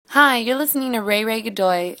Hi, you're listening to Rae Rae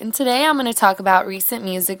Godoy, and today I'm going to talk about recent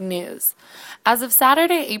music news. As of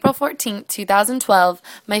Saturday, April 14, 2012,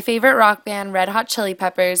 my favorite rock band, Red Hot Chili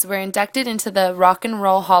Peppers, were inducted into the Rock and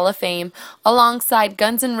Roll Hall of Fame alongside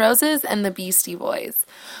Guns N' Roses and the Beastie Boys.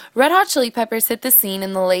 Red Hot Chili Peppers hit the scene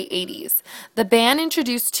in the late 80s. The band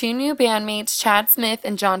introduced two new bandmates, Chad Smith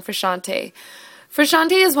and John Frusciante.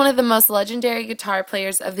 Frusciante is one of the most legendary guitar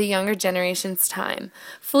players of the younger generation's time.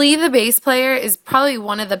 Flea, the bass player, is probably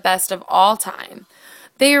one of the best of all time.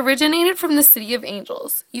 They originated from the City of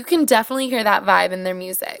Angels. You can definitely hear that vibe in their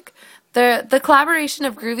music. The collaboration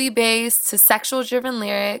of groovy bass to sexual-driven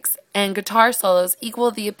lyrics and guitar solos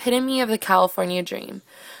equal the epitome of the California dream.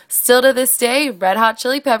 Still to this day, Red Hot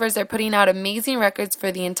Chili Peppers are putting out amazing records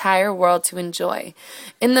for the entire world to enjoy.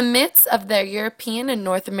 In the midst of their European and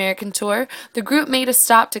North American tour, the group made a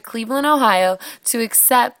stop to Cleveland, Ohio to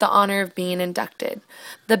accept the honor of being inducted.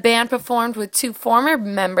 The band performed with two former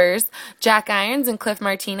members, Jack Irons and Cliff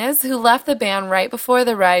Martinez, who left the band right before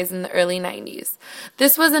the rise in the early 90s.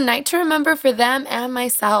 This was a night to remember for them and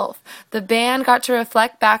myself. The band got to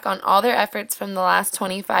reflect back on all their efforts from the last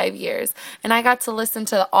 25 years, and I got to listen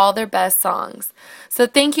to all their best songs. So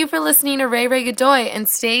thank you for listening to Rae Rae Godoy, and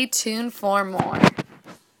stay tuned for more.